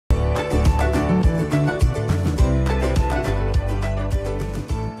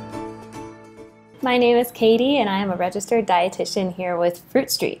My name is Katie and I am a registered dietitian here with Fruit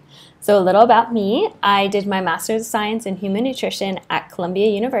Street. So a little about me, I did my Master's of Science in Human Nutrition at Columbia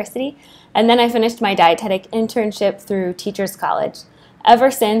University, and then I finished my dietetic internship through Teachers College. Ever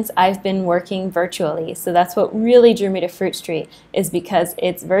since, I've been working virtually, so that's what really drew me to Fruit Street, is because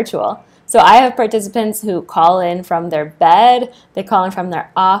it's virtual. So I have participants who call in from their bed, they call in from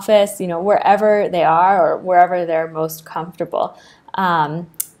their office, wherever they are or wherever they're most comfortable.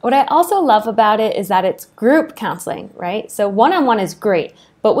 What I also love about it is that it's group counseling, right? So one-on-one is great,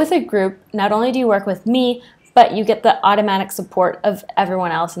 but with a group, not only do you work with me, but you get the automatic support of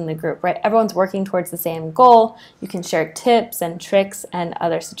everyone else in the group, right? Everyone's working towards the same goal. You can share tips and tricks and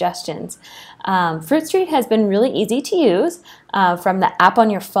other suggestions. Fruit Street has been really easy to use. From the app on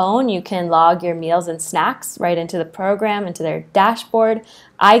your phone, you can log your meals and snacks right into the program, into their dashboard.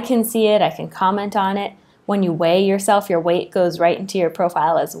 I can see it, I can comment on it. When you weigh yourself, your weight goes right into your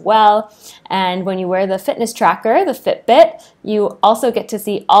profile as well. And when you wear the fitness tracker, the Fitbit, you also get to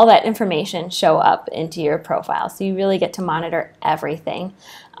see all that information show up into your profile. So you really get to monitor everything.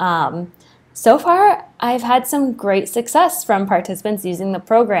 So far, I've had some great success from participants using the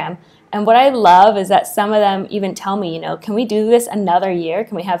program. And what I love is that some of them even tell me, can we do this another year?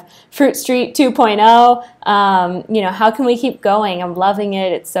 Can we have Fruit Street 2.0? How can we keep going? I'm loving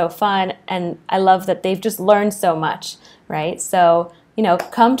it. It's so fun. And I love that they've just learned so much, right? So,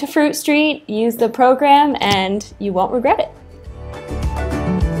 come to Fruit Street, use the program, and you won't regret it.